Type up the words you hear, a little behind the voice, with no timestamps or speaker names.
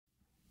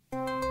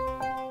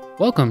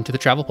Welcome to the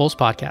Travel Pulse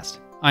podcast.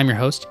 I'm your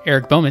host,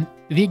 Eric Bowman,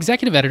 the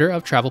executive editor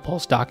of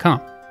TravelPulse.com.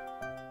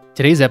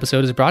 Today's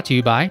episode is brought to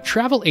you by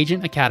Travel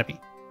Agent Academy.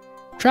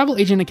 Travel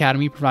Agent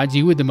Academy provides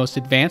you with the most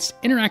advanced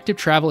interactive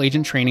travel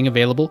agent training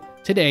available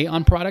today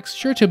on products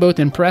sure to both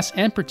impress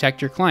and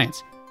protect your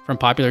clients, from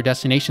popular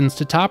destinations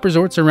to top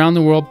resorts around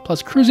the world,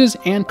 plus cruises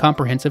and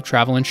comprehensive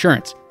travel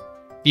insurance.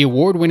 The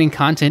award-winning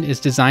content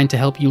is designed to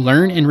help you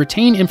learn and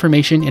retain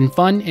information in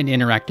fun and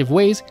interactive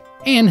ways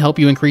and help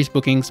you increase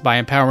bookings by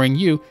empowering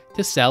you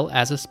to sell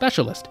as a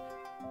specialist.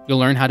 You'll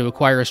learn how to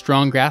acquire a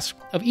strong grasp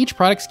of each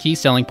product's key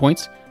selling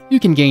points. You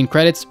can gain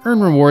credits, earn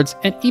rewards,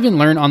 and even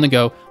learn on the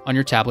go on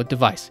your tablet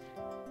device.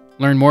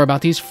 Learn more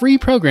about these free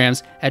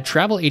programs at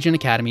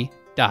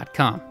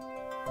travelagentacademy.com.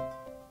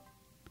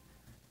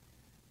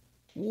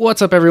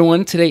 What's up,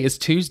 everyone? Today is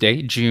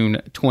Tuesday,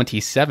 June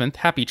 27th.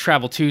 Happy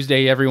Travel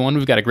Tuesday, everyone.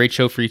 We've got a great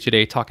show for you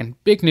today, talking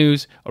big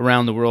news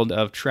around the world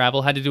of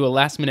travel. Had to do a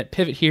last-minute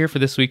pivot here for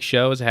this week's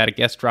show, as I had a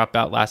guest drop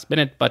out last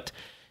minute, but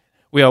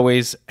we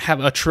always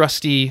have a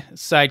trusty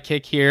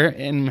sidekick here,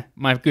 and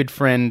my good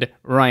friend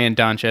Ryan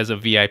Donchez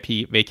of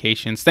VIP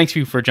Vacations. Thanks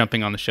you for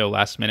jumping on the show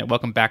last minute.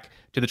 Welcome back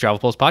to the Travel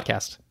Pulse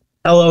podcast.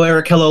 Hello,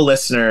 Eric. Hello,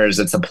 listeners.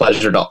 It's a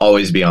pleasure to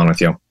always be on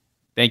with you.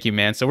 Thank you,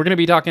 man. So we're going to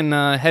be talking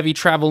heavy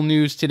travel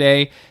news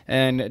today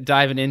and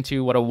diving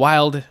into what a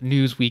wild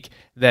news week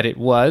that it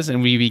was.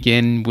 And we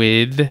begin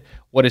with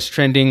what is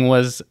trending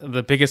was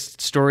the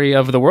biggest story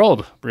of the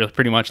world, really,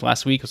 pretty much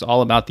last week. It was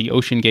all about the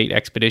Ocean Gate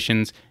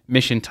Expeditions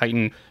Mission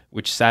Titan,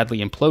 which sadly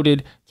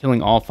imploded,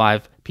 killing all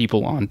 5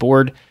 people on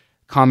board.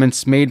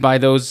 Comments made by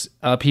those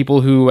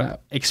people who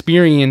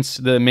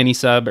experienced the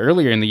mini-sub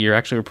earlier in the year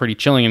actually were pretty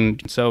chilling.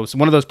 And so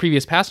one of those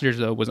previous passengers,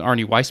 though, was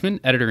Arnie Weissman,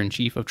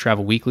 editor-in-chief of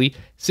Travel Weekly,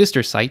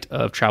 sister site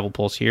of Travel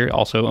Pulse here,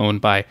 also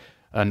owned by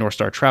North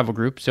Star Travel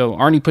Group. So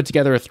Arnie put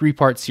together a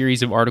 3-part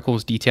series of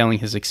articles detailing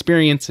his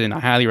experience, and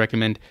I highly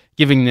recommend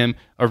giving them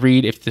a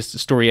read if this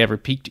story ever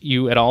piqued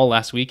you at all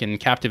last week and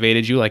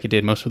captivated you like it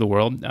did most of the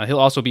world. He'll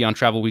also be on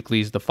Travel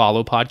Weekly's The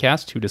Follow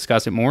podcast to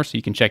discuss it more, so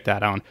you can check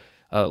that out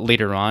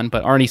later on.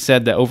 But Arnie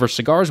said that over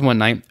cigars one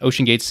night,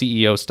 OceanGate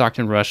CEO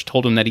Stockton Rush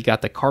told him that he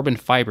got the carbon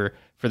fiber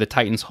for the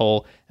Titan's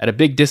hull at a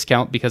big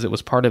discount because it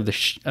was part of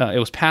it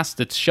was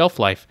past its shelf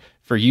life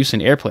for use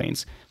in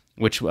airplanes,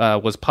 which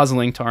was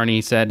puzzling to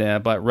Arnie,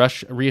 said, but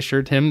Rush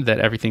reassured him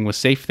that everything was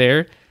safe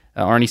there.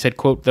 Arnie said,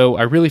 quote, though,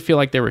 I really feel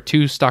like there were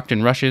 2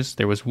 Stockton Rushes.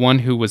 There was one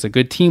who was a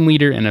good team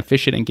leader and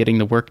efficient in getting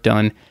the work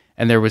done,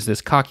 and there was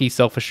this cocky,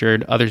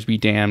 self-assured, others be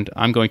damned,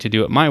 I'm going to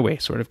do it my way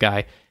sort of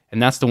guy.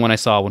 And that's the one I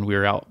saw when we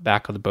were out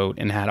back of the boat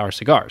and had our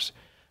cigars.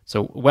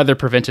 So weather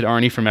prevented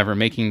Arnie from ever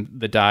making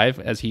the dive,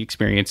 as he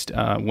experienced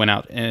went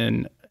out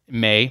in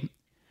May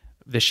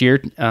this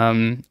year.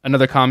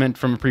 Another comment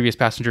from a previous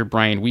passenger,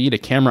 Brian Weed, a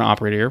camera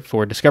operator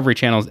for Discovery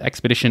Channel's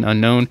Expedition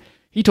Unknown.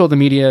 He told the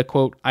media,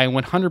 quote, I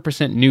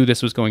 100% knew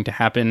this was going to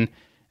happen.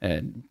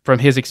 From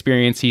his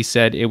experience, he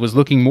said, it was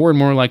looking more and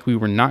more like we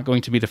were not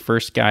going to be the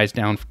first guys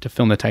down to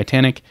film the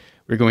Titanic.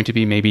 We're going to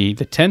be maybe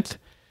the 10th.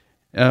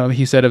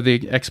 He said of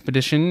the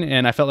expedition,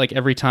 and I felt like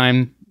every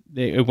time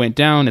it went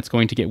down, it's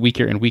going to get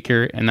weaker and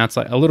weaker, and that's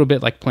like a little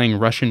bit like playing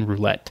Russian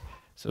roulette.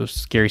 So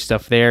scary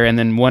stuff there. And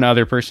then one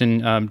other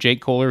person, Jake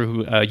Kohler,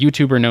 who a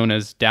YouTuber known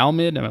as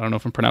Dalmid, I don't know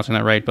if I'm pronouncing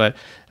that right, but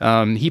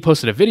he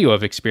posted a video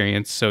of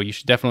experience, so you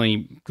should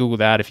definitely Google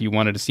that if you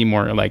wanted to see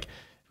more like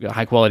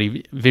high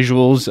quality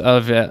visuals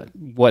of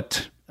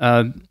what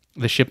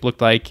the ship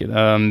looked like.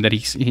 That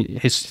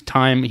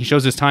he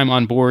shows his time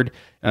on board.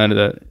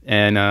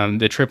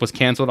 The trip was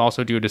canceled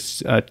also due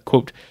to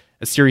quote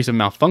a series of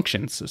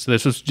malfunctions. So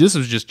this was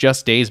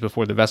just days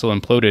before the vessel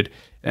imploded,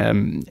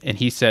 and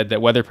he said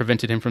that weather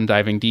prevented him from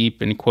diving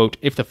deep. And quote,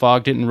 if the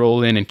fog didn't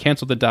roll in and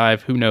cancel the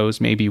dive, who knows?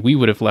 Maybe we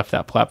would have left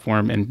that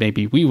platform, and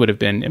maybe we would have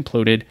been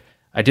imploded.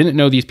 I didn't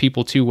know these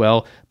people too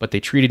well, but they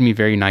treated me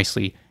very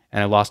nicely,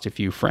 and I lost a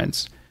few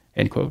friends.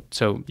 End quote.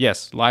 So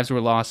yes, lives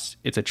were lost.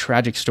 It's a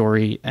tragic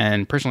story.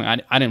 And personally,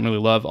 I didn't really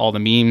love all the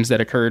memes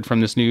that occurred from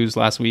this news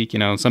last week. You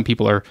know, some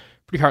people are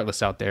pretty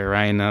heartless out there,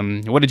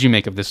 Ryan. What did you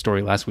make of this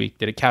story last week?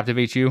 Did it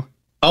captivate you?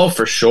 Oh,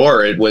 for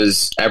sure. It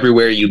was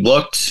everywhere you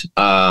looked.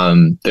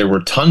 There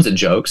were tons of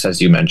jokes,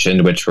 as you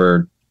mentioned, which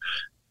were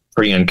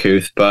pretty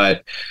uncouth,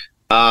 but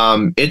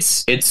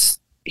it's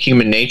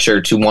human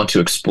nature to want to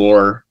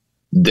explore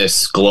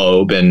this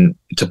globe and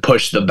to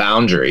push the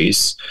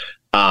boundaries.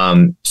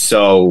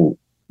 So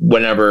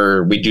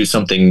whenever we do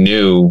something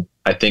new,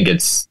 I think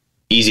it's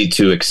easy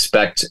to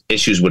expect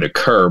issues would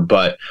occur.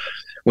 But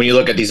when you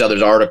look at these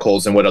other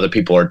articles and what other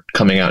people are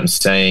coming out and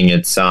saying,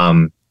 it's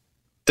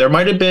there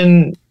might have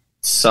been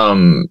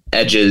some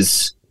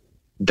edges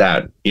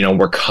that,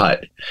 were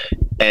cut.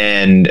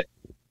 And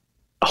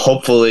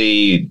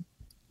hopefully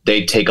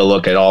they take a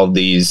look at all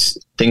these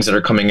things that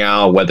are coming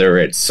out, whether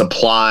it's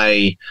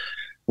supply,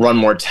 run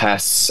more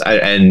tests,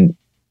 and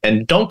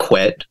don't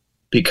quit.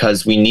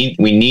 Because we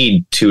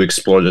need to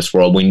explore this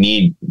world. We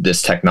need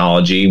this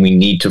technology. We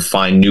need to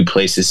find new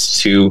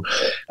places to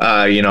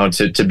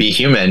be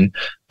human.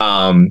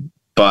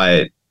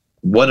 But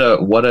what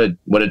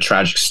a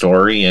tragic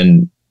story.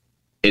 And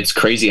it's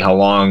crazy how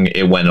long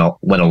it went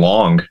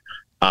along,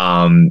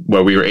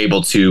 where we were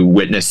able to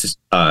witness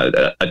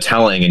a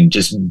telling and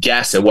just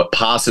guess at what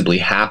possibly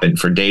happened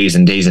for days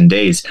and days and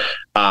days.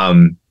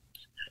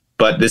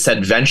 But this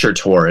adventure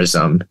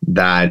tourism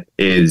that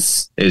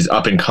is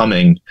up and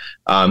coming,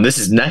 this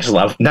is next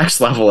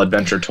level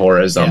adventure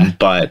tourism. Yeah.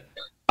 But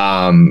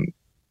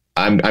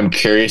I'm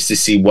curious to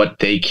see what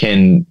they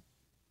can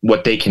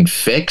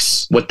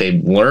fix, what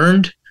they've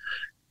learned,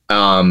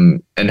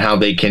 and how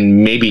they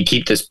can maybe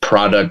keep this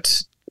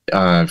product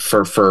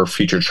for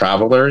future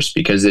travelers,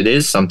 because it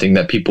is something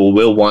that people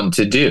will want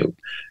to do,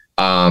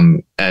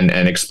 and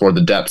explore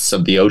the depths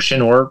of the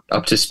ocean or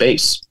up to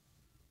space.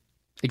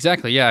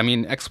 Exactly. Yeah. I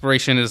mean,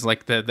 exploration is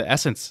like the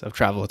essence of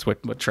travel. It's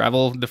what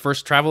travel, the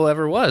first travel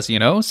ever was, you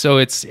know? So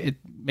it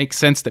makes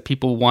sense that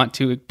people want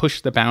to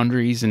push the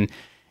boundaries and,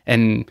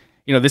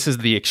 you know, this is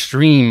the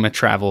extreme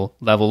travel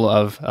level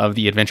of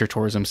the adventure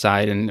tourism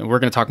side. And we're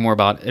going to talk more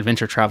about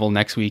adventure travel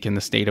next week and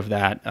the state of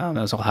that.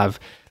 As I'll have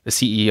the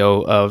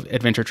CEO of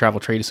Adventure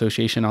Travel Trade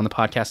Association on the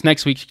podcast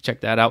next week.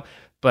 Check that out.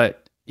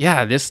 But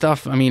yeah, this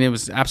stuff, I mean, it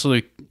was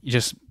absolutely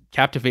just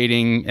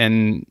captivating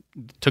and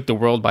took the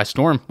world by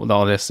storm with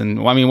all this. And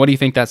I mean, what do you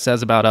think that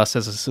says about us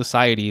as a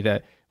society,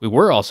 that we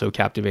were also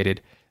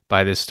captivated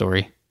by this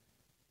story?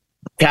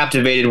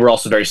 Captivated. We're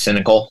also very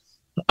cynical.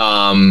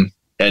 And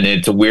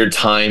it's a weird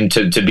time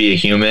to be a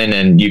human,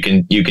 and you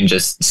can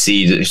just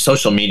see that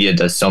social media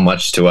does so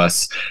much to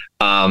us.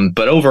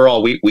 But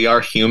overall, we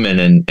are human,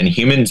 and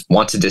humans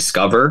want to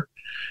discover.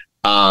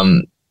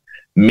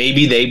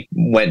 Maybe they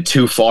went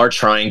too far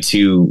trying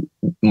to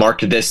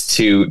market this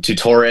to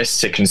tourists,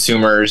 to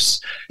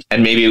consumers,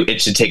 and maybe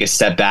it should take a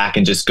step back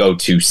and just go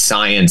to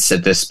science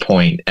at this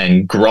point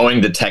and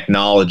growing the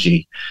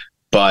technology.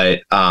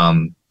 But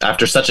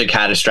after such a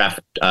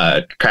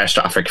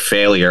catastrophic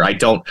failure, I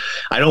don't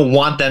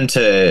want them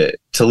to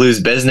lose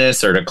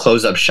business or to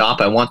close up shop.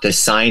 I want this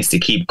science to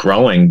keep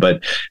growing.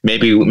 But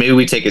maybe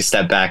we take a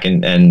step back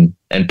and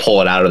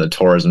pull it out of the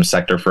tourism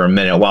sector for a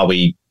minute while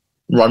we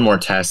run more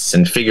tests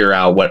and figure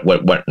out what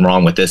went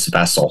wrong with this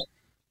vessel.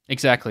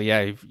 Exactly.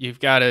 Yeah, you've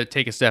got to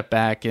take a step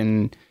back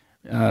and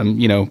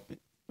you know,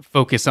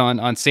 focus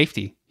on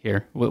safety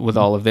here with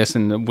all of this,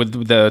 and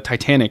with the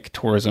Titanic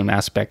tourism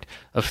aspect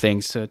of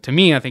things. To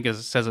me, I think, as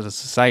it says, as a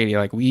society,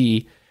 like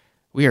we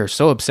are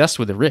so obsessed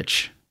with the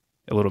rich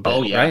a little bit.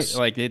 Oh, yes.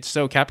 Right? Like it's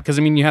so because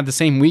I mean, you had the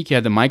same week, you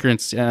had the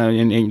migrants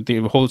in the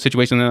whole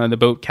situation on the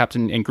boat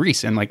captain in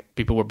Greece, and like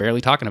people were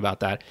barely talking about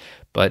that.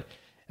 But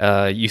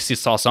you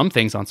saw some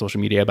things on social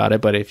media about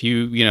it. But if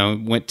you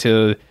went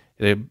to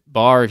the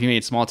bar, if you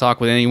made small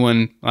talk with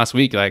anyone last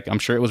week, like I'm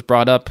sure it was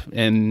brought up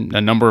in a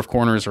number of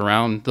corners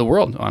around the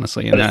world,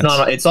 honestly. And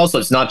but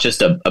it's not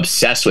just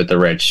obsessed with the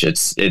rich.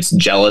 It's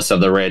jealous of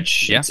the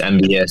rich. Yeah. It's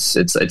envious.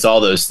 It's all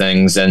those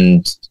things.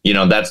 And, you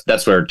know,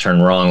 that's where it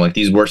turned wrong. Like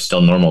these were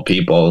still normal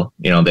people,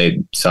 you know,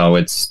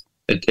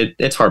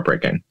 it's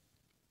heartbreaking.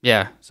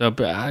 Yeah. So,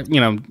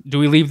 do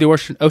we leave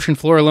the ocean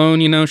floor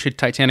alone? You know, should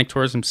Titanic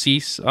tourism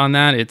cease on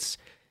that? It's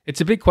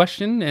a big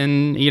question.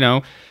 And, you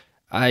know,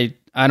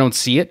 I don't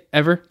see it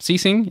ever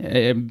ceasing.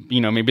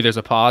 Maybe there's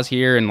a pause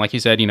here, and like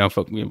you said,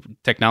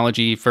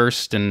 technology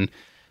first, and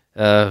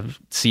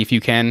see if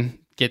you can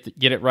get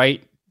it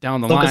right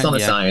down the line. Focus on the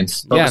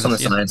science. Focus on the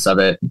science of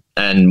it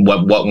and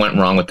what went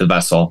wrong with the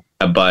vessel.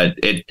 But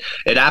it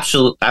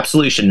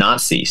absolutely should not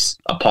cease.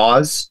 A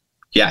pause,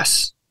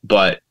 yes,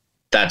 but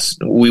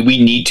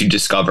we need to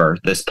discover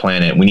this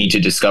planet. We need to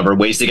discover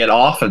ways to get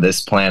off of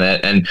this planet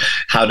and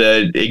how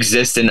to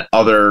exist in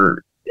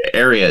other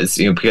areas.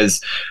 Because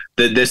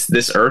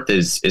this earth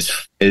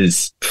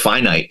is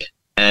finite,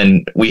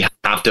 and we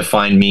have to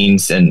find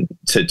means and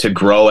to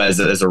grow as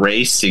a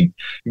race, to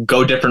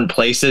go different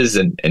places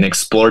and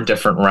explore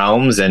different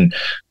realms. And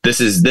this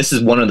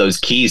is one of those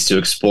keys to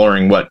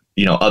exploring what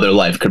other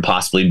life could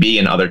possibly be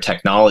and other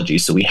technology.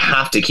 So we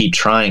have to keep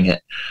trying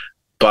it,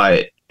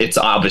 but it's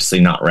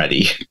obviously not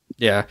ready.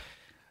 Yeah,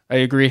 I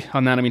agree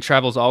on that. I mean,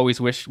 travel is always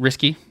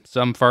risky,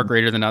 some far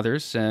greater than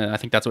others. I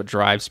think that's what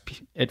drives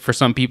it for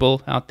some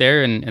people out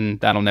there, and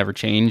that'll never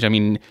change. I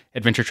mean,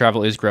 adventure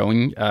travel is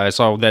growing. I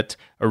saw that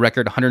a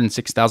record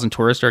 106,000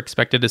 tourists are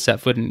expected to set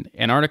foot in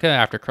Antarctica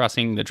after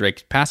crossing the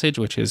Drake Passage,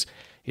 which is,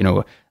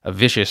 a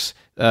vicious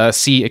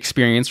sea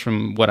experience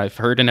from what I've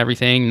heard and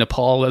everything.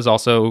 Nepal has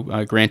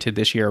also granted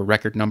this year a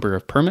record number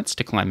of permits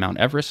to climb Mount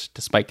Everest,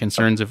 despite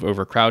concerns of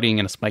overcrowding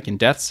and a spike in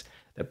deaths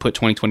that put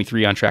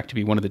 2023 on track to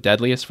be one of the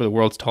deadliest for the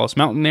world's tallest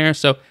mountain there.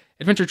 So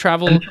adventure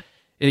travel,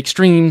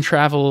 extreme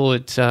travel,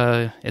 it's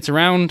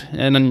around,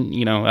 and then,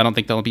 I don't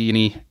think there'll be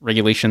any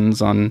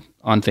regulations on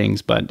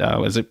things, but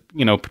as it,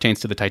 pertains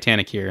to the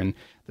Titanic here and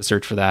the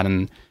search for that,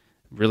 and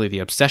really the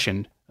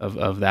obsession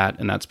of that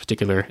and that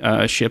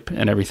particular ship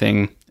and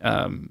everything,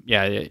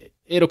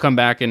 it'll come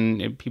back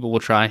and people will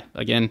try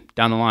again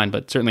down the line,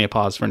 but certainly a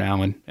pause for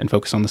now and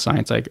focus on the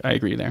science. I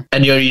agree there.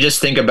 And, you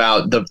just think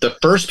about the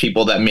first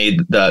people that made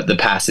the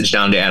passage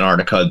down to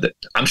Antarctica.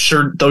 I'm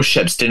sure those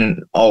ships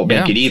didn't all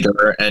make it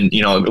either. And,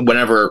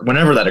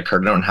 whenever that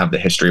occurred, I don't have the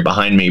history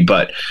behind me,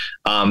 but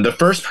the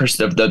first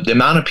person, the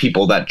amount of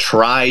people that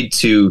tried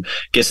to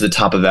get to the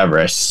top of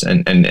Everest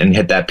and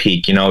hit that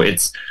peak,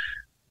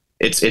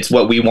 it's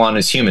what we want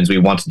as humans. We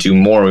want to do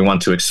more. We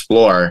want to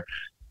explore.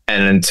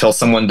 And until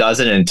someone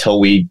does it, until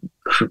we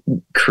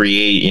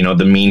create,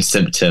 the means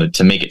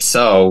to make it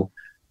so,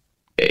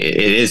 it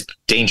is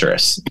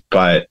dangerous.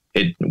 But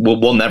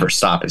we'll never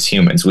stop as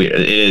humans. It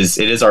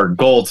is our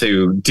goal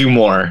to do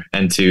more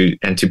and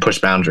to push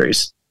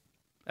boundaries.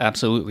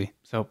 Absolutely.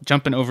 So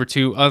jumping over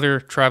to other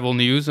travel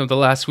news of the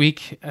last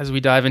week, as we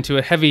dive into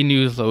a heavy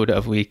news load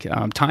of week,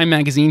 Time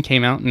Magazine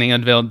came out and they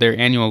unveiled their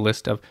annual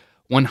list of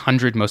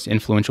 100 most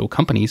influential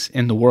companies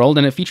in the world,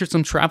 and it featured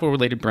some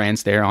travel-related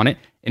brands there on it: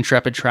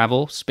 Intrepid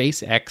Travel,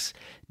 SpaceX,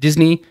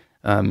 Disney,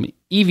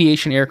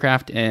 Eviation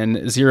Aircraft,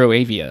 and Zero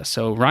Avia.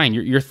 So, Ryan,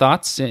 your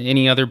thoughts?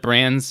 Any other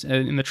brands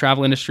in the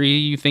travel industry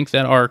you think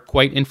that are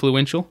quite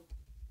influential?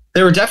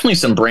 There were definitely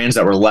some brands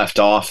that were left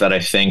off that I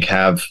think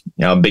have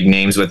big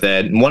names with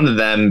it. And one of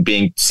them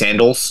being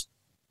sandals.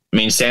 I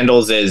mean,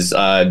 sandals is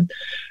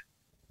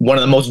one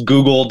of the most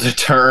Googled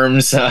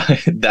terms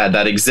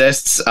that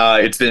exists.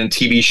 It's been in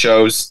TV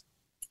shows.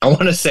 I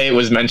want to say it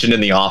was mentioned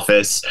in The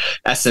Office.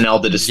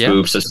 SNL did a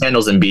spoof. So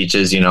sandals and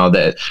beaches,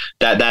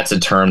 that's a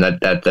term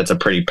that's a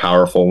pretty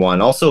powerful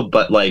one. Also,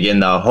 but like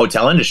in the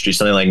hotel industry,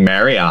 something like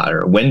Marriott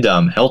or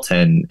Wyndham,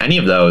 Hilton, any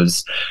of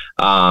those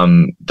are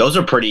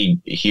pretty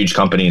huge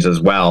companies as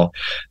well.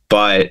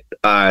 But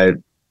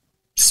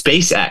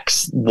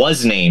SpaceX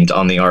was named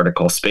on the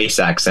article,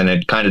 SpaceX, and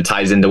it kind of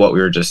ties into what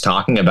we were just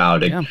talking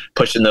about,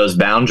 pushing those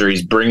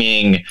boundaries,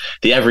 bringing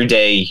the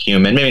everyday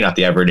human, maybe not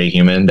the everyday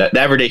human, the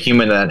everyday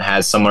human that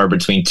has somewhere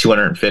between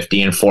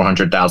 $250,000 and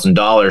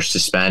 $400,000 to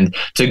spend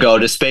to go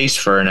to space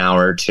for an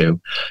hour or two.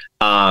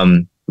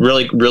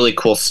 Really, really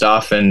cool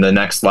stuff, and the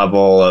next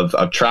level of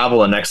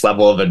travel, and next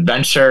level of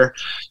adventure.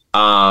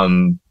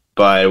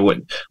 But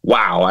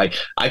wow,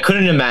 I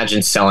couldn't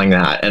imagine selling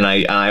that, and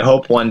I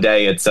hope one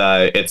day it's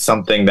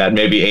something that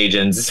maybe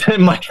agents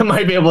might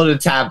be able to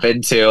tap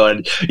into.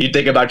 And you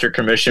think about your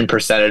commission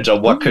percentage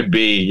of what could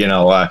be, a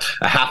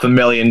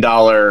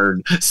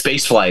 $500,000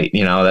 space flight,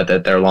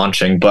 that they're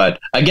launching. But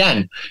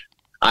again,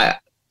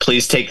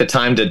 please take the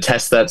time to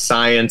test that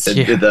science.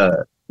 And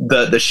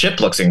the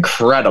ship looks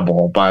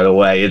incredible, by the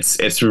way.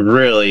 It's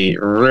really,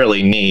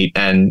 really neat.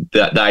 And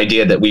the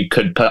idea that we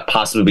could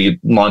possibly be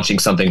launching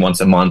something once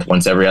a month,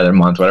 once every other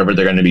month, whatever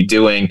they're going to be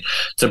doing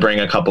to bring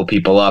a couple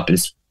people up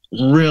is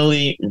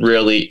really,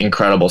 really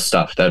incredible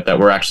stuff that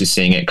we're actually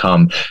seeing it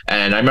come.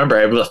 And I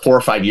remember 4 or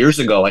 5 years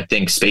ago, I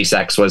think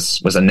SpaceX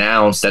was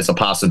announced as a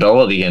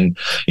possibility, and,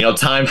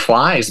 time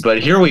flies,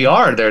 but here we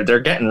are. They're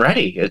getting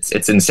ready.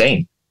 It's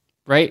insane.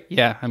 Right.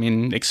 Yeah. I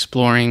mean,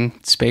 exploring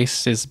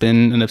space has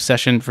been an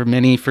obsession for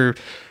many for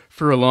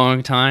a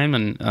long time,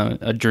 and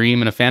a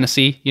dream and a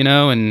fantasy,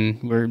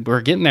 and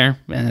we're getting there.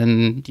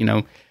 And,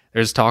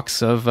 there's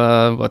talks of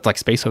what's like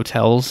space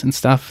hotels and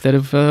stuff that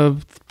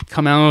have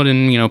come out,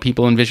 and,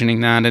 people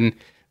envisioning that in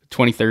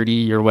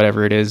 2030 or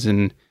whatever it is.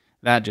 And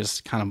that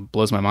just kind of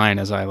blows my mind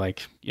as I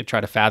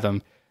try to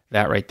fathom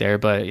that right there.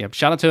 But yeah,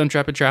 shout out to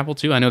Intrepid Travel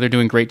too. I know they're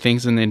doing great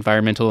things in the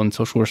environmental and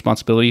social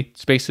responsibility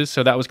spaces.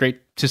 So that was great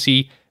to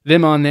see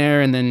them on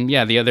there. And then,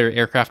 the other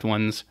aircraft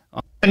ones.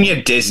 And you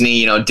have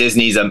Disney,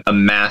 Disney's a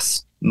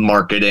mass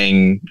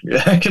marketing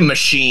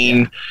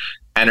machine,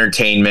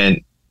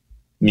 entertainment,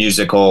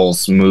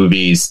 musicals,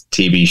 movies,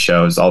 TV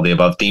shows, all the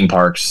above, theme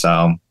parks.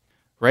 So,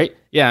 right.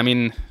 Yeah. I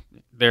mean,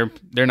 they're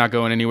not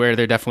going anywhere.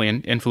 They're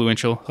definitely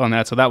influential on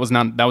that. So that was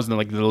the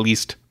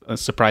least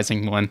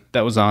surprising one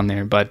that was on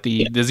there. But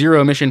the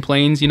zero emission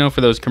planes,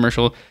 for those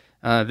commercial,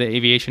 the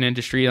aviation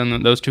industry,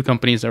 on those two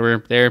companies that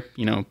were there,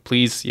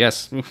 please,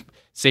 yes,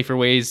 safer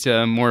ways,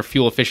 more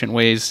fuel efficient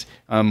ways,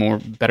 more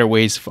better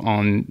ways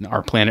on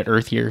our planet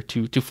Earth here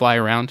to fly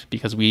around,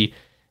 because we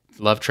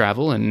love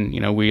travel, and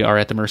we are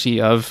at the mercy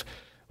of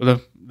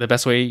the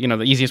best way,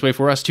 the easiest way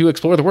for us to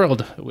explore the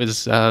world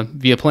was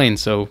via plane.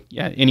 So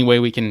yeah, any way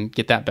we can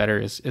get that better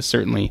is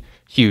certainly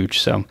huge.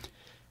 So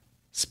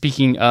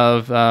speaking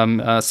of,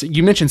 so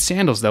you mentioned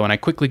sandals though, and I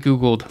quickly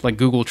Googled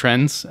Google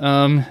Trends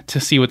to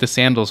see what the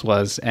sandals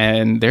was,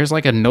 and there's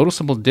a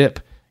noticeable dip.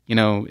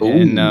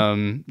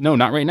 And no,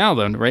 not right now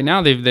though. Right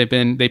now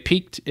they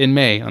peaked in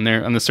May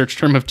on the search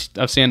term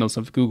of sandals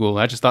of Google.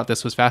 I just thought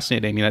this was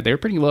fascinating that they're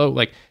pretty low.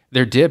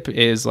 Their dip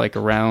is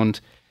around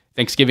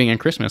Thanksgiving and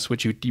Christmas,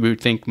 which you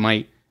would think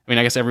might. I mean,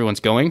 I guess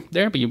everyone's going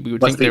there, but you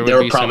would think they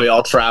were probably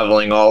all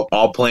traveling,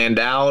 all planned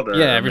out. Or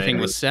everything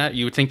was set.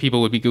 You would think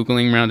people would be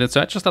Googling around it.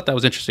 So I just thought that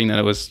was interesting that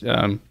it was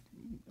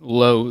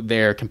low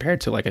there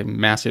compared to a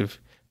massive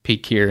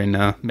peak here in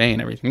May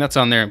and everything. That's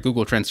on their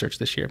Google Trend search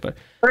this year, but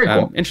very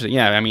cool. Interesting.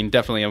 Yeah, I mean,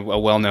 definitely a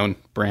well-known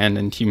brand.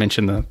 And you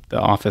mentioned the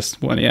Office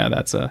one. Yeah,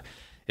 that's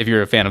if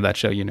you're a fan of that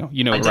show, you know I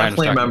what Ryan was definitely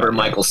talking remember about.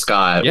 Michael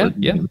Scott. Yeah,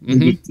 yeah.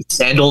 Mm-hmm.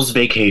 Sandals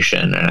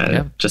Vacation.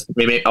 Just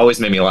always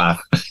made me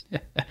laugh.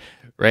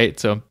 Right.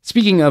 So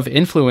speaking of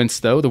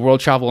influence, though, the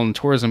World Travel and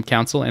Tourism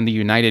Council and the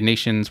United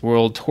Nations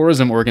World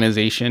Tourism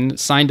Organization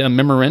signed a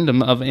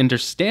memorandum of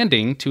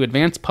understanding to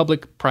advance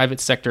public-private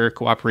sector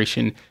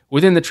cooperation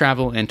within the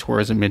travel and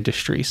tourism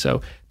industry. So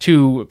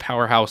two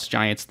powerhouse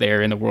giants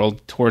there in the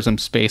world tourism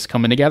space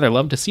coming together.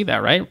 Love to see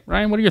that, right?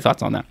 Ryan, what are your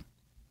thoughts on that?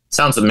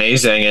 Sounds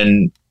amazing.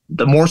 And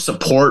the more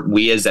support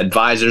we as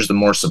advisors, the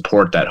more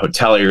support that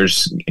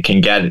hoteliers can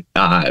get,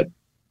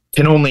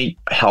 can only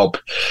help.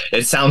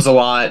 It sounds a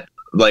lot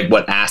like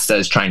what ASTA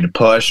is trying to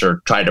push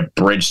or try to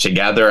bridge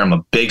together. I'm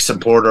a big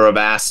supporter of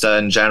ASTA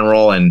in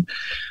general. And,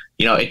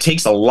 it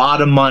takes a lot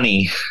of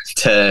money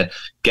to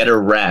get a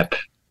rep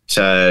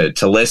to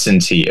listen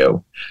to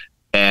you.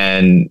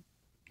 And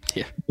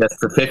just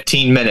for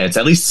 15 minutes,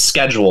 at least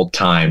scheduled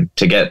time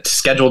to get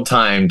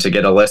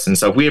a listen.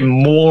 So if we have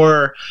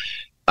more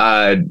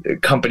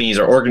companies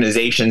or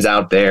organizations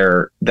out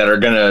there that are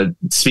going to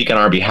speak on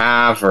our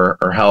behalf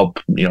or help,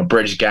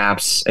 bridge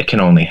gaps, it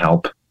can only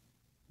help.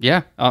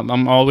 Yeah,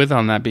 I'm all with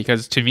on that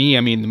because to me,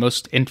 I mean, the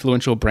most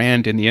influential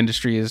brand in the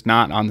industry is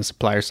not on the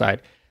supplier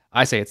side.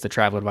 I say it's the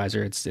travel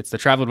advisor. It's the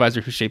travel advisor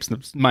who shapes the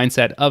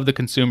mindset of the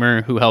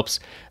consumer, who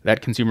helps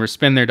that consumer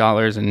spend their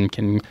dollars and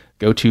can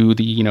go to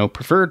the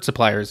preferred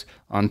suppliers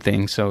on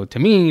things. So to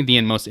me,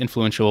 the most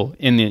influential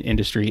in the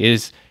industry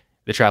is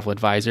the travel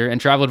advisor, and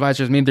travel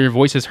advisors made their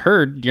voices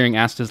heard during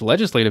ASTA's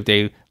legislative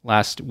day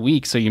last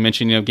week. So you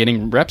mentioned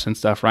getting reps and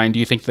stuff. Ryan, do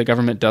you think the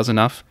government does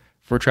enough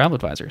for travel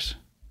advisors?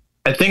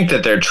 I think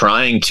that they're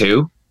trying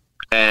to,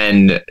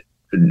 and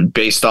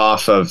based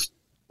off of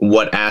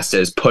what ASTA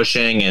is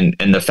pushing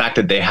and the fact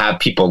that they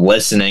have people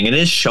listening, it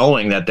is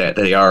showing that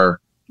they are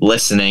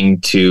listening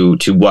to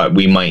what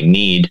we might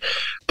need.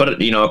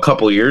 But, a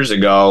couple of years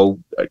ago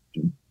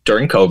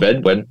during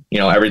COVID, when,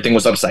 everything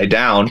was upside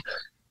down,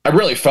 I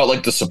really felt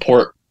like the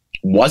support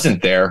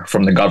wasn't there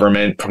from the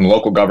government, from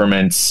local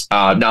governments.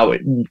 Now,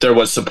 there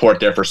was support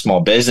there for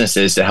small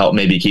businesses to help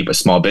maybe keep a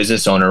small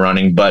business owner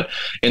running. But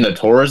in the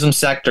tourism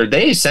sector,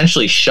 they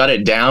essentially shut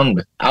it down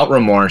without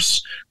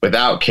remorse,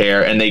 without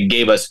care. And they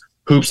gave us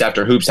hoops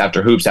after hoops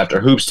after hoops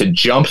after hoops to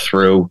jump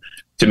through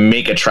to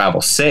make a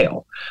travel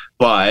sale.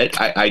 But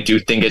I do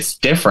think it's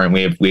different.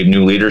 We have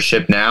new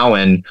leadership now.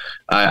 And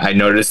I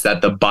noticed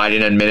that the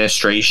Biden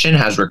administration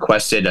has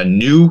requested a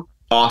new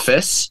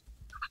office,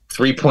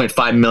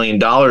 $3.5 million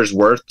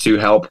worth, to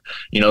help,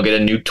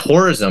 get a new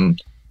tourism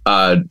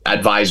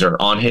advisor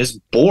on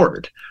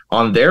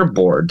their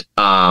board,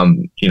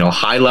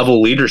 high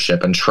level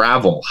leadership and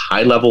travel,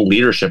 high level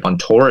leadership on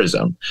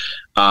tourism.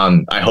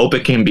 I hope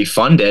it can be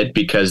funded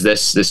because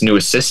this new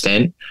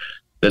assistant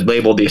that's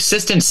labeled the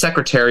Assistant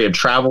Secretary of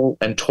Travel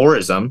and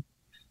Tourism,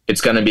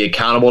 it's going to be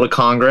accountable to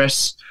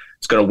Congress.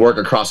 It's going to work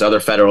across other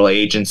federal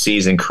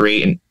agencies and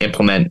create and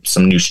implement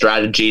some new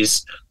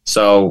strategies.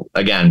 So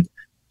again,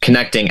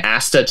 connecting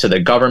ASTA to the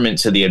government,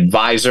 to the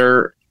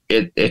advisor,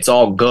 it's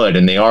all good,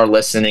 and they are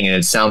listening, and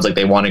it sounds like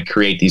they want to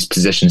create these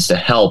positions to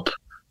help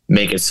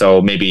make it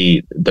so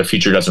maybe the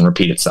future doesn't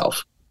repeat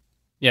itself.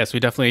 Yes, we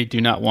definitely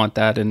do not want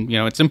that, and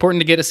it's important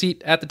to get a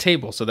seat at the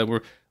table. So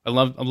that I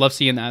love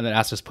seeing that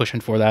ASTA's pushing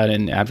for that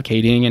and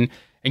advocating and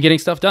getting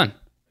stuff done,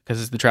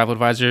 because the travel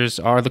advisors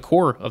are the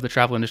core of the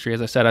travel industry.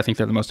 As I said, I think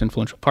they're the most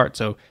influential part.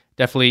 So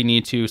definitely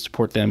need to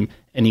support them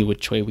any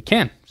which way we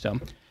can. So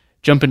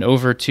jumping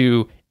over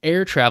to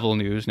air travel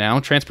news now.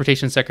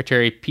 Transportation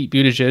Secretary Pete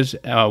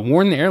Buttigieg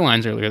warned the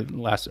airlines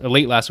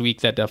late last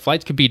week that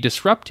flights could be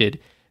disrupted,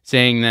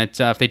 saying that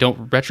if they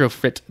don't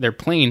retrofit their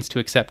planes to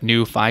accept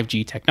new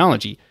 5G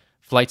technology.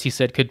 Flights, he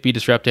said, could be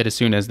disrupted as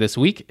soon as this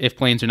week if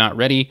planes are not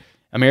ready.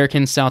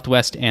 American,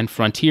 Southwest, and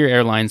Frontier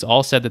Airlines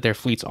all said that their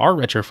fleets are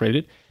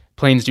retrofitted.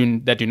 Planes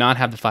that do not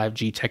have the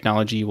 5G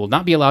technology will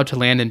not be allowed to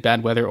land in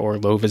bad weather or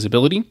low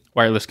visibility.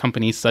 Wireless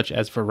companies such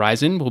as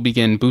Verizon will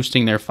begin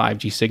boosting their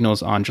 5G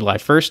signals on July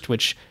 1st,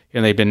 which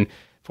they've been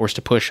forced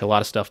to push a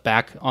lot of stuff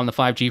back on the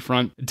 5G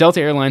front.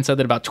 Delta Airlines said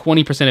that about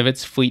 20% of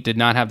its fleet did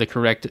not have the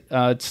correct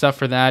stuff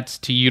for that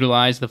to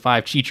utilize the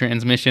 5G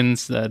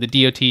transmissions. The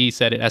DOT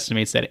said it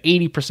estimates that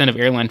 80% of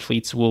airline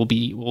fleets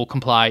will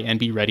comply and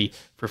be ready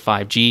for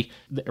 5G.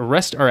 The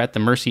rest are at the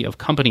mercy of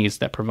companies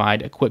that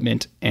provide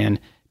equipment and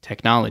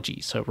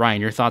technology. So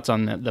Ryan, your thoughts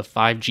on the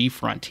 5G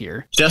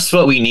frontier? Just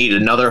what we need,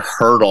 another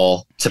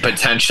hurdle to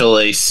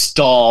potentially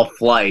stall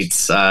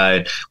flights.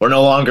 We're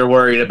no longer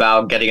worried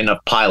about getting enough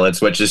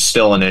pilots, which is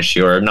still an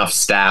issue, or enough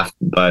staff,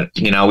 but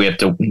we have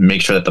to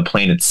make sure that the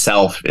plane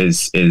itself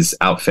is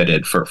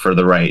outfitted for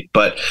the right.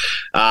 But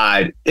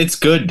it's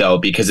good though,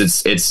 because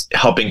it's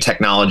helping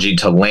technology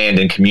to land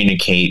and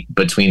communicate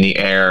between the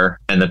air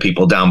and the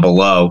people down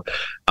below.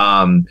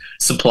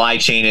 Supply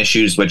chain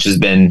issues, which has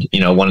been,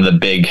 one of the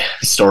big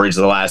stories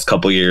of the last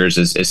couple of years,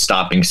 is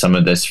stopping some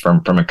of this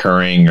from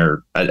occurring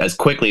or as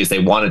quickly as they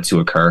want it to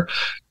occur.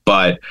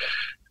 But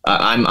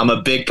I'm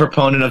a big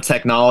proponent of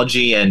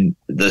technology, and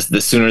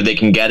the sooner they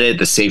can get it,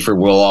 the safer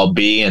we'll all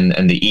be,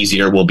 and the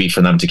easier it will be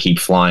for them to keep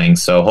flying.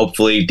 So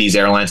hopefully these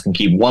airlines can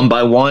keep one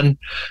by one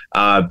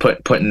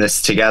putting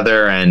this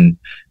together. And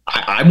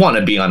I want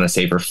to be on a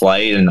safer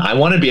flight, and I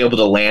want to be able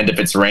to land if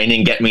it's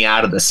raining, get me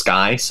out of the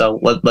sky. So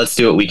let's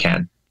do what we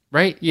can.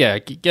 Right? Yeah,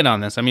 get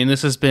on this. I mean,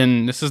 this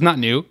is not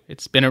new.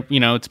 It's been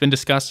it's been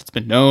discussed, it's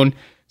been known.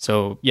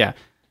 So yeah,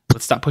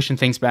 let's stop pushing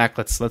things back.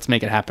 Let's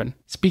make it happen.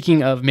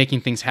 Speaking of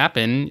making things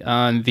happen,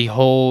 the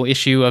whole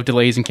issue of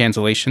delays and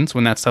cancellations,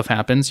 when that stuff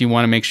happens, you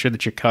want to make sure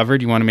that you're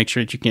covered. You want to make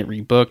sure that you get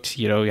rebooked.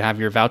 You have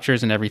your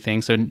vouchers and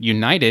everything. So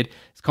United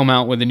has come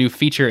out with a new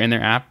feature in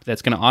their app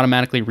that's going to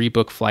automatically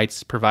rebook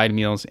flights, provide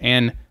meals,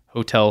 and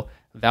hotel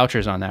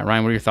vouchers on that.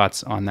 Ryan, what are your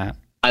thoughts on that?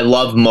 I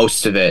love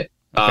most of it.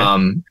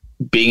 Okay.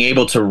 Being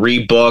able to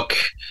rebook,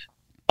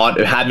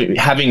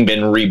 having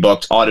been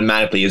rebooked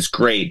automatically is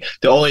great.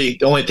 The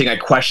only thing I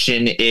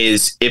question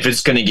is if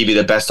it's going to give you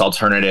the best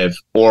alternative,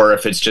 or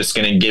if it's just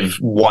going to give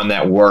one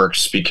that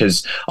works.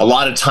 Because a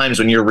lot of times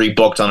when you're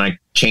rebooked on a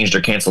changed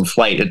or canceled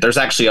flight, there's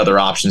actually other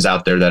options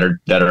out there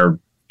that are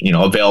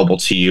available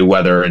to you,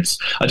 whether it's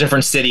a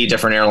different city,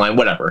 different airline,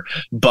 whatever.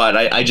 But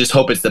I just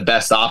hope it's the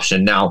best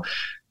option. Now,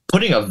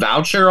 putting a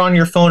voucher on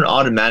your phone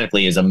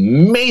automatically is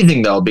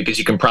amazing, though, because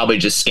you can probably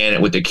just scan it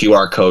with the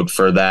QR code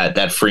for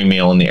that free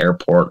meal in the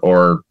airport,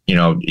 or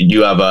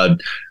you have a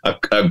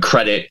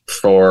credit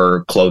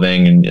for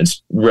clothing, and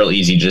it's real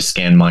easy to just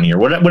scan money, or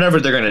whatever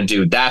they're going to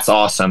do. That's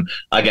awesome.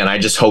 Again, I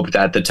just hope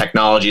that the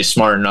technology is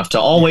smart enough to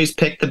always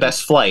pick the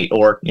best flight,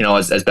 or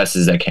as best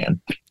as they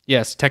can.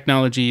 Yes,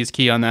 technology is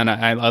key on that.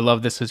 I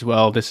love this as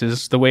well. This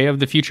is the way of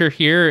the future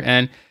here,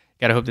 and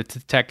gotta hope that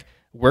the tech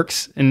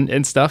works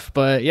and stuff.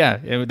 But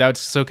yeah, that's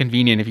so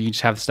convenient if you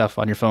just have stuff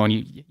on your phone.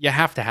 You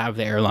have to have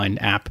the airline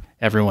app,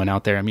 everyone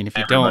out there. I mean, if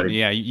you don't,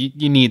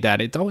 you need that.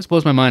 It always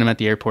blows my mind. I'm at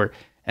the airport,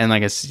 and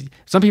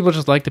some people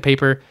just like the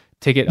paper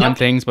ticket on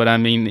things, but I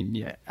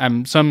mean,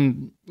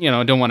 don't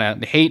want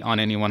to hate on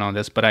anyone on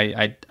this, but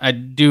I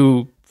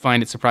do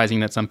find it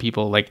surprising that some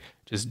people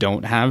just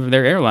don't have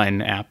their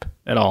airline app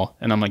at all.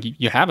 And I'm like,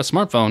 you have a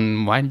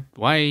smartphone.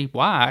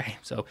 Why?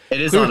 So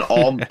it is on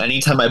all,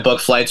 anytime I book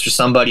flights for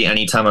somebody,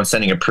 anytime I'm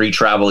sending a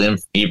pre-travel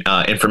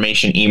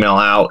information email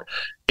out,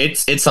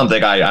 it's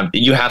something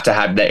you have to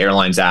have the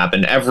airlines app,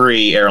 and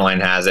every airline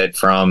has it,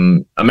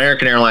 from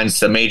American Airlines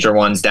to major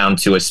ones down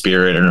to a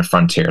Spirit and a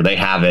Frontier. They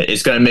have it.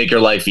 It's going to make your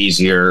life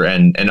easier,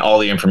 and all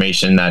the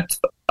information that's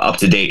up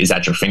to date is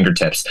at your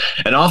fingertips.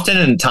 And often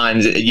in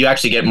times you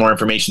actually get more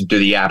information through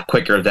the app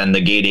quicker than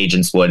the gate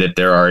agents would if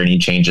there are any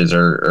changes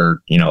or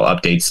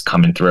updates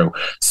coming through.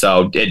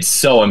 So it's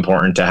so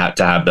important to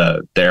have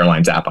the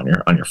airlines app on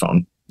your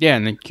phone. Yeah,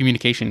 and the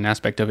communication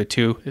aspect of it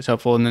too is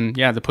helpful. And then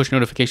the push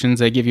notifications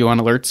they give you on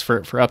alerts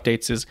for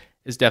updates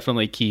is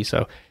definitely key.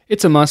 So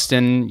it's a must.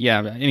 And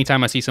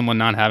anytime I see someone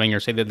not having, or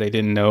say that they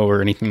didn't know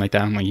or anything like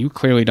that, I'm like, you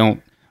clearly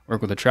don't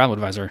work with a travel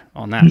advisor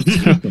on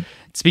that.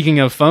 Speaking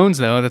of phones,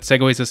 though, that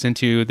segues us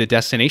into the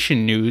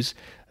destination news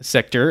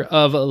sector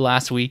of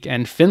last week.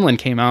 And Finland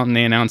came out and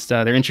they announced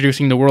they're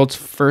introducing the world's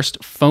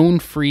first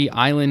phone-free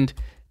island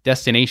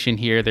destination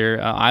here. Their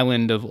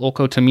island of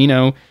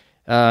Ulkotamino.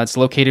 It's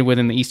located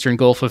within the Eastern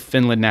Gulf of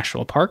Finland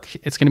National Park.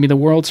 It's going to be the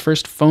world's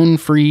first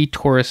phone-free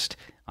tourist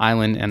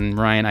island. And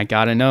Ryan, I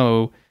gotta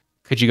know,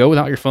 could you go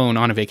without your phone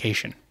on a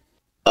vacation?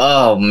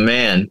 Oh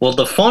man. Well,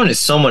 the phone is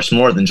so much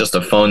more than just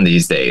a phone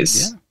these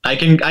days. Yeah. I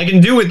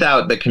can do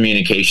without the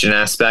communication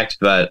aspect,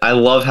 but I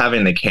love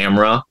having the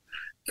camera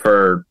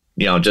for,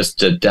 just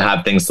to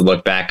have things to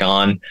look back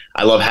on.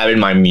 I love having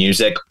my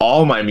music.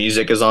 All my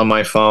music is on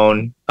my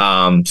phone.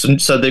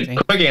 So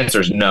the quick answer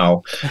is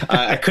no.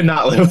 I could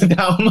not live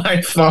without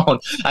my phone.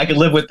 I could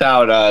live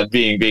without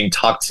being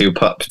talked to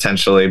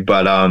potentially.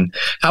 But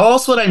how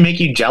else would I make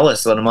you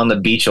jealous when I'm on the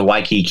beach of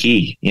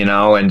Waikiki,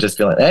 and just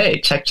be like,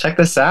 hey, check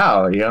this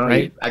out.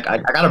 Right? I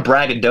got to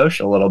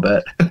braggadocio a little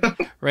bit.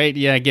 Right.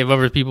 Yeah. Give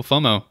over people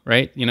FOMO.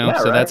 Right. So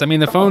right. That's,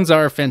 the phones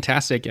are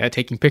fantastic at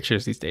taking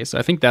pictures these days. So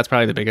I think that's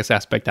probably the biggest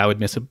aspect I would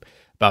miss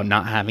about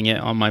not having it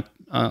on my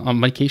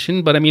on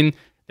vacation. But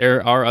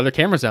there are other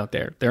cameras out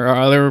there. There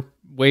are other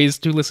ways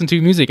to listen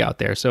to music out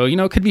there. So,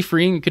 it could be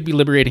freeing. It could be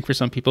liberating for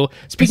some people.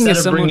 Instead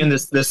of bringing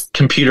this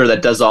computer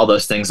that does all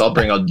those things, I'll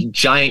bring a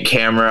giant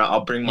camera.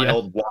 I'll bring my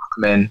old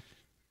Walkman.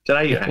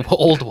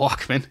 Old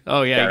Walkman.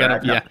 Oh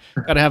yeah,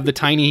 gotta have the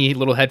tiny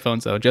little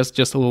headphones though. Just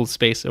a little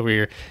space over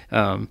here.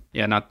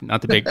 Not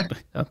the big.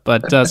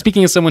 But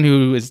speaking of someone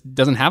who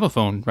doesn't have a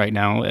phone right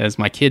now, as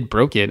my kid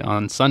broke it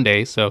on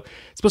Sunday, so it's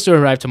supposed to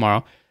arrive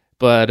tomorrow.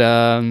 But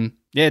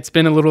it's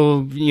been a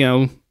little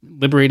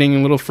liberating,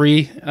 a little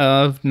free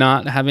of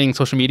not having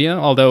social media.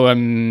 Although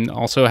I'm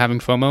also having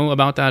FOMO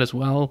about that as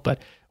well.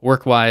 But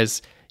work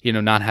wise,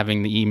 not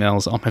having the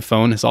emails on my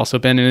phone has also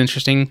been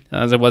interesting,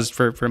 as it was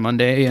for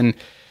Monday. And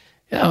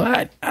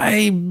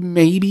I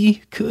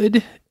maybe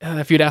could.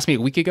 If you'd asked me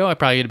a week ago, I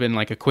probably would have been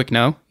like a quick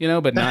no,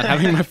 but not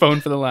having my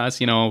phone for the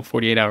last,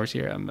 48 hours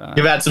here.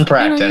 You've had some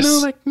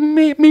practice.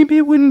 Maybe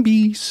it wouldn't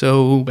be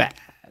so bad.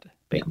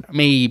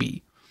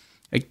 Maybe.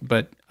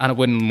 but I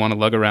wouldn't want to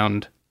lug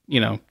around,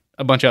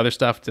 a bunch of other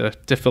stuff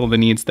to fill the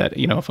needs that,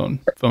 a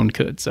phone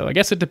could. So I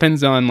guess it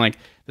depends on like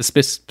the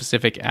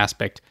specific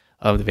aspect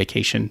of the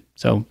vacation.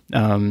 So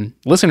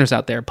listeners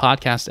out there,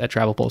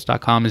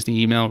 podcast@travelpulse.com is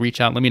the email.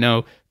 Reach out. Let me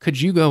know,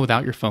 could you go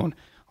without your phone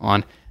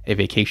on a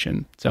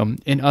vacation? So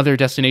in other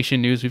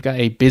destination news, we've got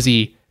a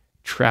busy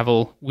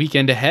travel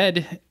weekend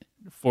ahead.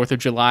 4th of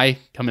July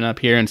coming up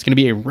here, and it's going to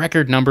be a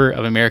record number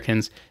of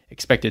Americans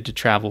expected to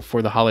travel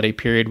for the holiday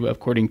period.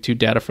 According to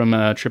data from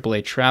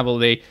AAA Travel,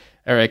 they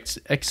are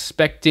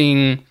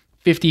expecting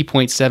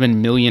 50.7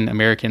 million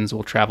Americans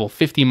will travel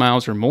 50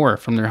 miles or more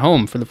from their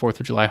home for the 4th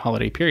of July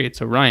holiday period.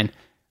 So Ryan,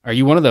 are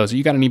you one of those?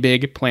 You got any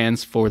big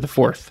plans for the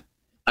 4th?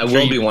 I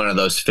will be one of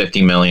those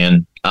 50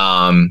 million.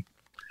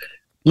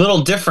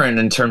 Little different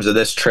in terms of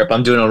this trip.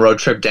 I'm doing a road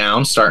trip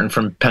down, starting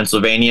from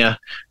Pennsylvania.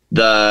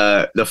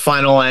 The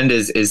final end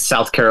is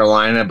South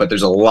Carolina, but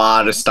there's a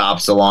lot of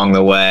stops along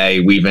the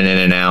way, weaving in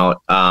and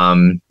out,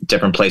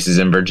 different places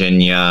in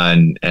Virginia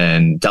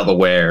and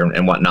Delaware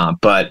and whatnot.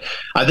 But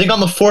I think on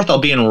the 4th, I'll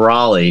be in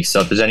Raleigh.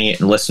 So if there's any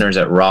listeners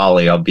at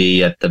Raleigh, I'll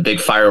be at the big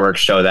fireworks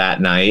show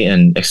that night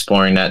and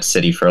exploring that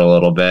city for a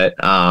little bit.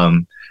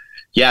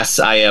 Yes,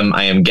 I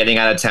am getting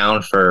out of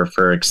town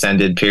for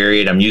extended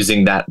period. I'm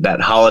using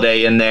that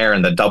holiday in there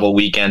and the double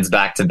weekends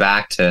back to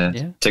back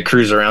to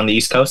cruise around the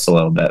East Coast a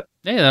little bit.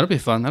 Yeah, that'll be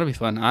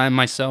fun. I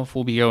myself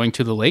will be going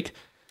to the lake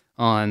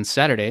on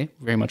Saturday.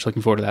 Very much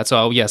looking forward to that.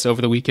 So yes,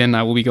 over the weekend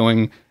I will be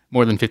going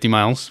more than 50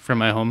 miles from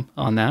my home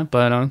on that.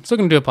 But I'm still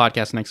going to do a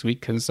podcast next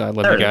week because I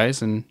love you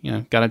guys, and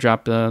got to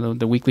drop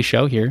the weekly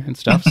show here and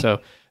stuff. So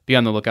be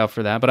on the lookout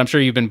for that. But I'm sure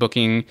you've been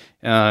booking.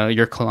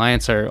 Your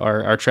clients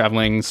are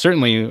traveling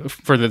certainly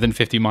further than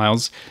 50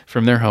 miles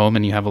from their home,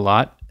 and you have a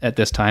lot at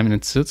this time, and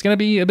it's going to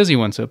be a busy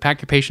one. So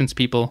pack your patience,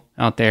 people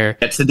out there.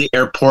 Get to the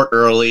airport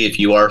early if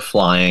you are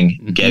flying.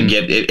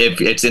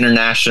 If it's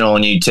international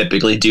and you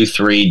typically do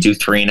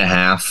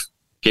 3.5.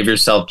 Give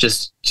yourself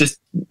just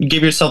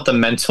give yourself the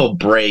mental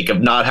break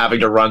of not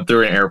having to run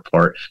through an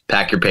airport.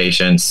 Pack your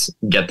patience,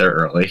 get there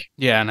early.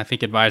 Yeah, and I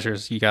think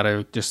advisors, you got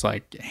to just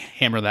like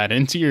hammer that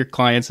into your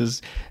clients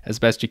as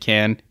best you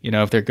can.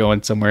 If they're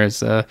going somewhere,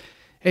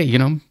 hey,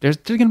 there's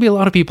going to be a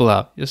lot of people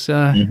out. Just,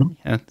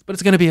 but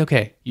it's going to be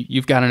okay.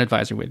 You've got an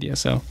advisor with you.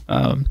 So,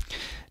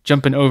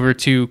 jumping over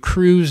to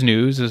cruise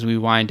news as we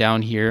wind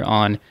down here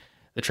on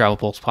the Travel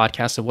Pulse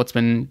podcast of what's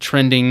been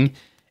trending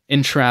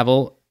in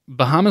travel.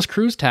 Bahamas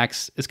cruise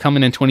tax is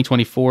coming in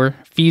 2024.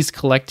 Fees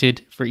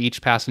collected for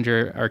each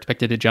passenger are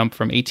expected to jump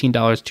from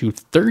 $18 to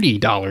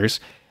 $30.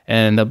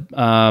 And the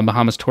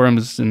Bahamas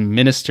Tourism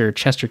Minister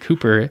Chester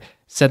Cooper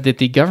said that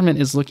the government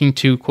is looking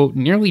to, quote,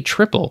 nearly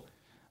triple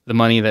the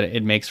money that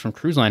it makes from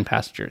cruise line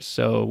passengers.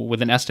 So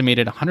with an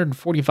estimated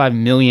 $145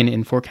 million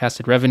in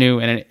forecasted revenue,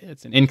 and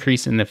it's an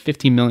increase in the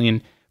 $50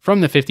 million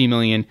from the $50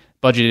 million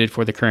budgeted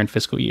for the current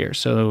fiscal year.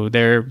 So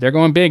they're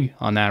going big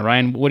on that.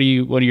 Ryan, what are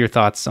your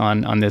thoughts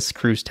on this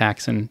cruise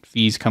tax and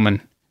fees coming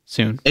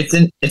soon? It's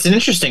an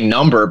interesting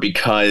number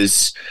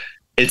because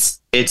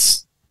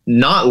it's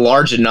not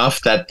large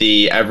enough that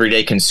the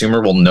everyday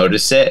consumer will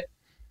notice it.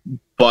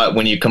 But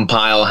when you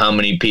compile how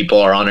many people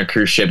are on a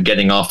cruise ship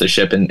getting off the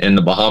ship in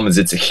the Bahamas,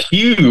 it's a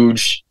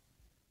huge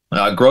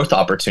growth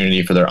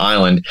opportunity for their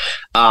island.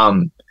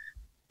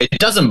 It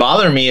doesn't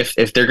bother me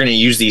if they're going to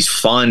use these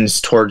funds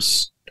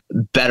towards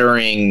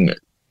bettering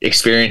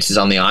experiences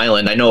on the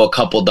island. I know a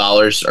couple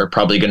dollars are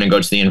probably going to go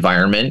to the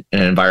environment,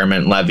 an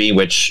environment levy,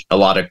 which a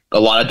lot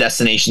of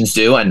destinations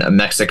do, and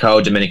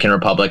Mexico, Dominican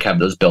Republic have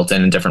those built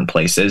in different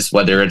places,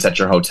 whether it's at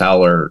your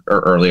hotel or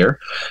earlier.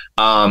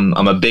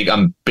 I'm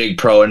big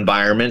pro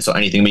environment, so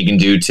anything we can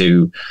do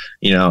to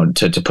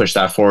push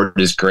that forward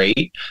is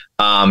great.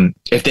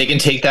 If they can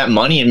take that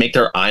money and make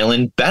their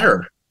island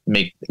better,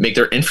 make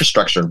their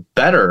infrastructure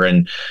better,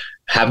 and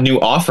have new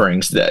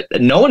offerings, that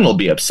no one will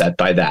be upset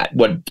by that.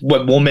 What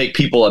will make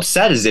people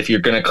upset is if you're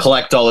going to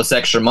collect all this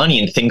extra money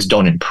and things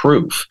don't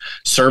improve,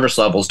 service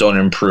levels don't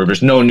improve.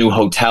 There's no new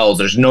hotels.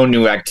 There's no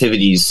new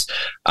activities.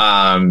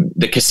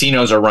 The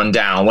casinos are run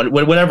down.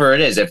 Whatever it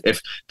is,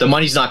 if the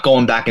money's not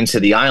going back into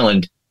the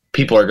island,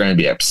 people are going to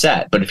be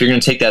upset. But if you're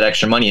going to take that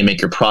extra money and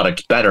make your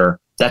product better,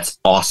 that's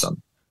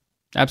awesome.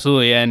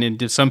 Absolutely.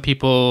 And some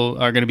people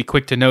are going to be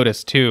quick to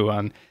notice too.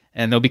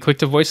 And they'll be quick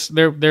to voice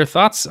their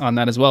thoughts on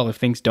that as well if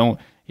things don't,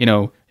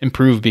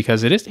 improve,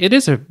 because it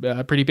is a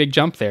pretty big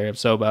jump there.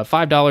 So about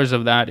 $5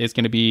 of that is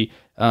going to be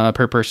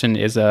per person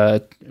is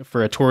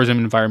for a tourism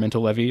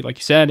environmental levy, like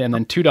you said, and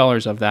then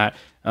 $2 of that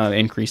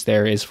increase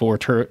there is for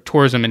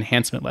tourism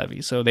enhancement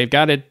levy. So they've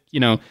got it,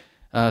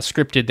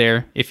 scripted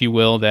there, if you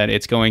will, that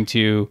it's going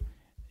to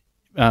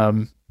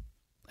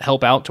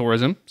help out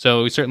tourism.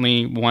 So we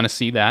certainly want to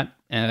see that.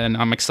 And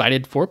I'm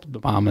excited for the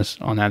Bahamas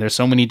on that. There's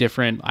so many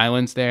different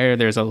islands there.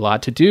 There's a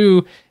lot to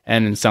do.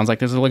 And it sounds like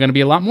there's going to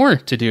be a lot more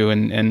to do.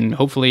 And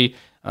hopefully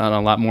a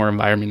lot more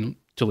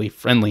environmentally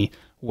friendly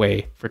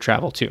way for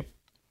travel too.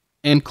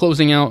 And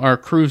closing out our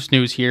cruise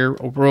news here,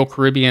 Royal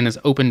Caribbean has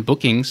opened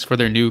bookings for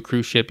their new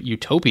cruise ship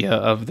Utopia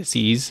of the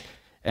Seas.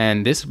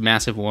 And this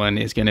massive one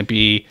is going to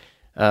be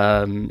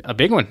a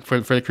big one for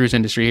the cruise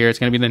industry here. It's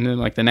going to be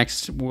the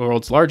next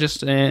world's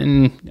largest,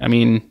 and I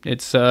mean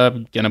it's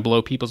going to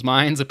blow people's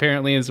minds.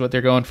 Apparently, is what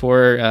they're going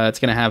for. It's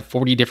going to have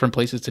 40 different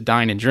places to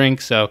dine and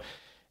drink. So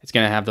it's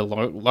going to have the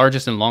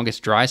largest and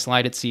longest dry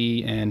slide at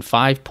sea and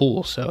 5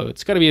 pools. So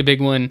it's going to be a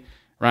big one,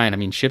 Ryan. I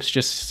mean, ships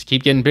just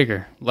keep getting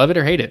bigger. Love it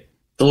or hate it.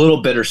 It's a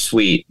little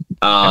bittersweet.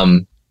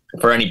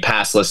 For any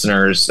past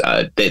listeners,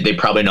 they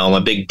probably know I'm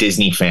a big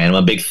Disney fan. I'm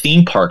a big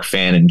theme park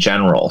fan in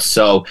general.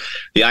 So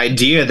the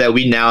idea that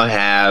we now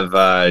have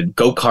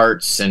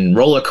go-karts and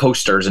roller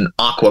coasters and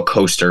aqua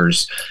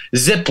coasters,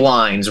 zip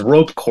lines,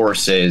 rope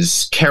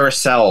courses,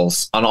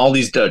 carousels on all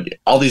these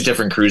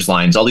different cruise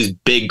lines, all these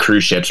big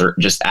cruise ships are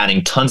just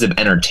adding tons of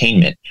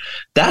entertainment.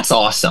 That's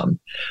awesome.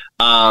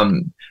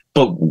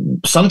 But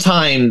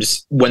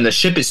sometimes when the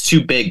ship is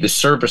too big, the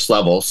service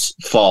levels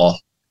fall.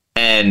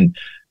 And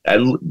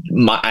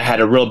I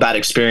had a real bad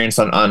experience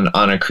on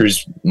a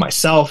cruise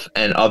myself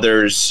and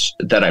others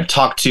that I've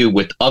talked to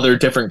with other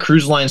different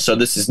cruise lines. So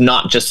this is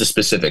not just a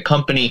specific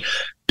company.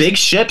 Big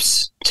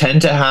ships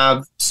tend to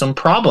have some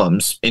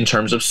problems in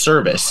terms of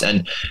service.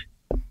 And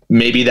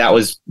maybe that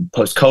was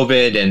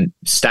post-COVID and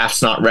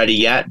staff's not ready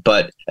yet.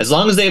 But as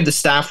long as they have the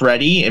staff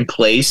ready in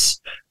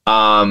place,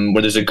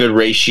 where there's a good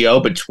ratio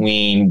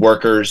between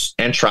workers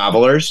and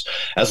travelers,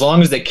 as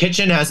long as the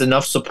kitchen has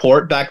enough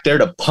support back there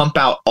to pump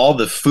out all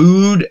the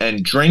food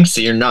and drinks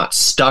so you're not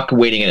stuck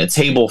waiting at a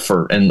table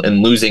and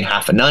losing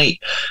half a night,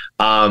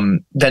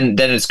 then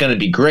it's going to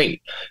be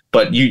great.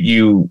 But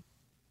you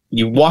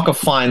walk a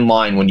fine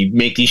line when you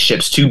make these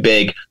ships too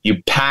big,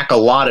 you pack a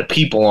lot of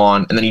people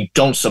on, and then you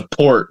don't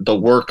support the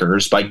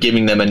workers by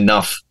giving them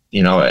enough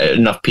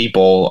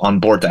people on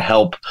board to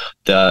help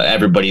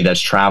everybody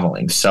that's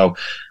traveling. So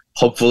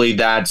hopefully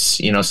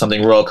that's,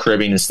 something Royal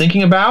Caribbean is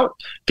thinking about,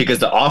 because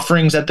the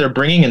offerings that they're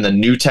bringing and the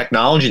new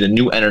technology, the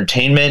new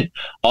entertainment,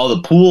 all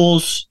the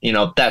pools,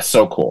 that's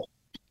so cool.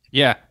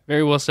 Yeah,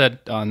 very well said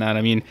on that.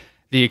 I mean,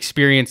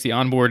 the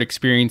onboard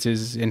experience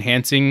is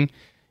enhancing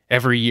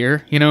every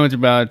year. It's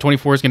about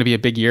 24 is going to be a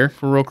big year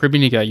for Royal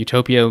Caribbean. You got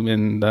Utopia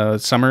in the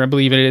summer, I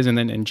believe it is. And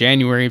then in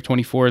January of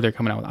 24, they're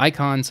coming out with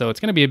Icon. So it's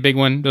going to be a big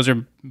one. Those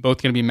are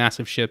both going to be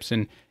massive ships.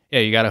 And yeah,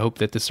 you got to hope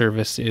that the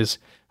service is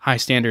high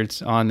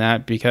standards on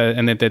that,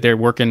 and that they're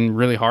working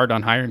really hard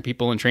on hiring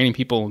people and training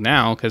people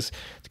now, because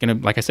it's going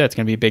to, like I said, it's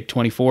going to be a big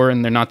 24,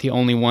 and they're not the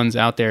only ones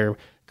out there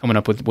coming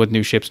up with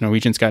new ships.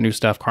 Norwegian's got new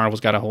stuff. Carnival's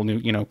got a whole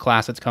new,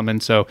 class that's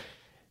coming. So,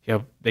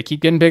 they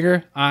keep getting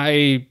bigger.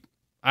 I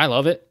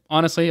love it.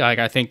 Honestly,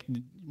 I think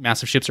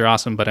massive ships are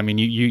awesome, but I mean,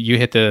 you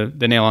hit the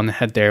nail on the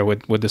head there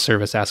with the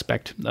service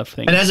aspect of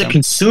things. And as a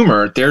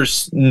consumer,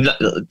 there's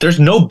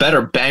no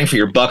better bang for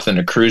your buck than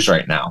a cruise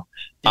right now.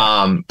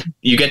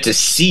 You get to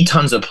see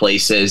tons of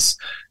places.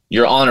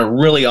 You're on a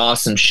really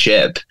awesome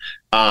ship.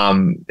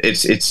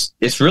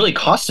 It's really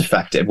cost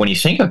effective when you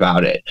think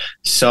about it.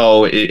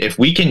 So if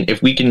we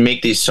can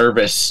make the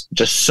service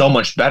just so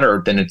much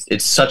better, then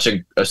it's such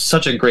a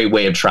great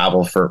way of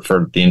travel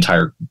for the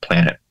entire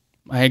planet.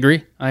 I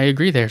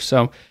agree there.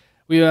 So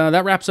we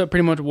that wraps up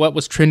pretty much what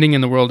was trending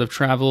in the world of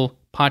travel.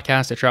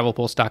 Podcast at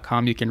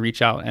travelpulse.com. You can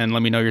reach out and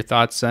let me know your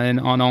thoughts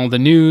on all the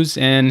news.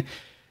 And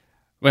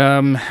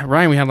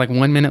Ryan, we have like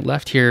 1 minute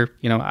left here.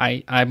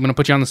 I'm going to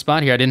put you on the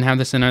spot here. I didn't have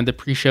this in the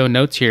pre-show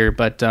notes here,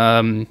 but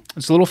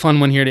it's a little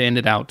fun one here to end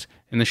it out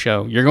in the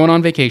show. You're going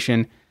on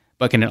vacation,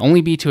 but can it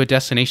only be to a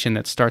destination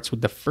that starts with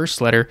the first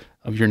letter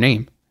of your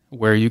name?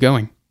 Where are you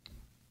going?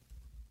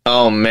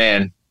 Oh,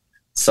 man.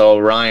 So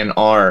Ryan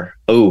R.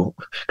 Oh,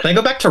 can I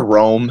go back to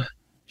Rome?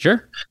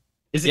 Sure.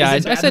 I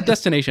said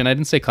destination. I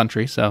didn't say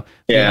country. So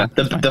yeah,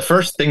 the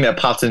first thing that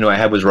popped into my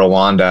head was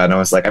Rwanda, and I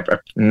was like,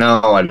 no,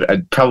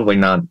 I'd probably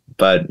not.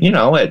 But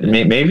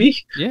maybe.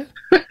 Yeah,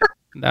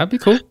 that'd be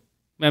cool.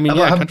 I mean,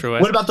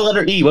 country-wise. What about the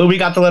letter E? What do we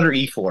got the letter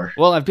E for?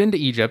 Well, I've been to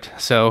Egypt,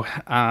 so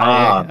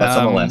that's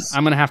on the list.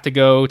 I'm gonna have to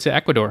go to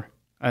Ecuador.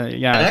 I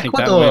think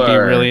that would be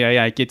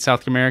really get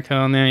South America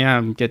on there.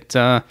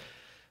 Yeah,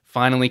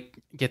 finally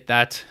get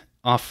that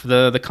off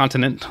the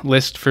continent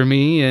list for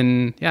me,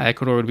 and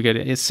Ecuador would be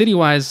good. City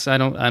wise, I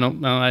don't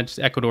know.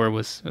 Ecuador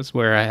was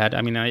where I had.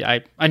 I mean,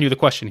 I knew the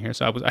question here,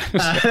 so I was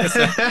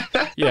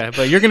yeah.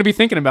 But you're going to be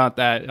thinking about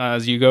that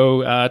as you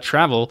go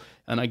travel,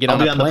 and I get I'll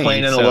on be on the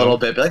plane in a little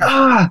bit. Be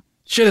like,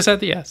 should have said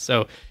the yes.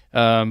 So,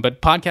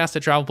 but podcast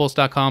at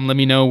travelpulse.com. Let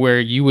me know where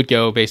you would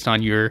go based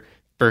on your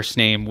first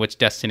name, which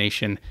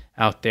destination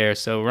out there.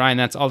 So Ryan,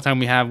 that's all the time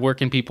we have. Where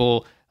can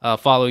people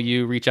follow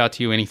you, reach out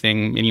to you,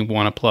 anything you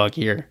want to plug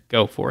here,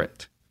 go for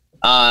it.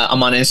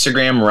 I'm on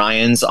Instagram,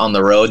 Ryan's on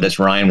the road. That's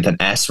Ryan with an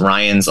S,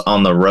 Ryan's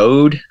on the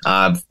road.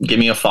 Give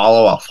me a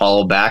follow. I'll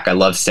follow back. I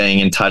love staying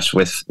in touch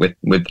with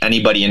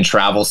anybody in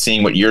travel,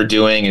 seeing what you're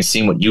doing and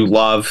seeing what you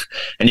love.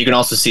 And you can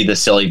also see the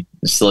silly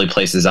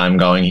places I'm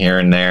going here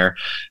and there.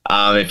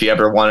 If you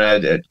ever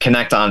want to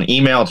connect on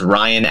email, it's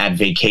Ryan at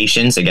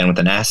Vacations, again with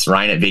an S,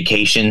 Ryan at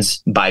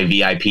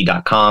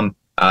vacationsbyvip.com.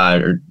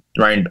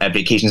 Ryan at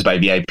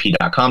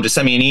vacationsbyvip.com. Just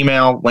send me an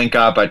email, link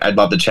up. I'd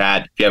love to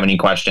chat if you have any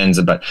questions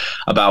about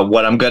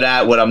what I'm good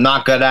at, what I'm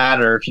not good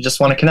at, or if you just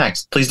want to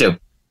connect, please do.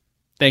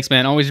 Thanks,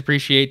 man. Always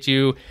appreciate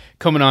you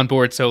coming on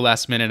board so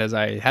last minute, as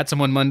I had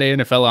someone Monday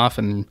and it fell off.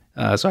 And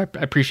so I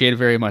appreciate it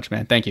very much,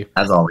 man. Thank you.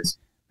 As always.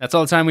 That's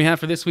all the time we have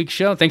for this week's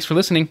show. Thanks for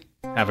listening.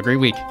 Have a great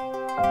week.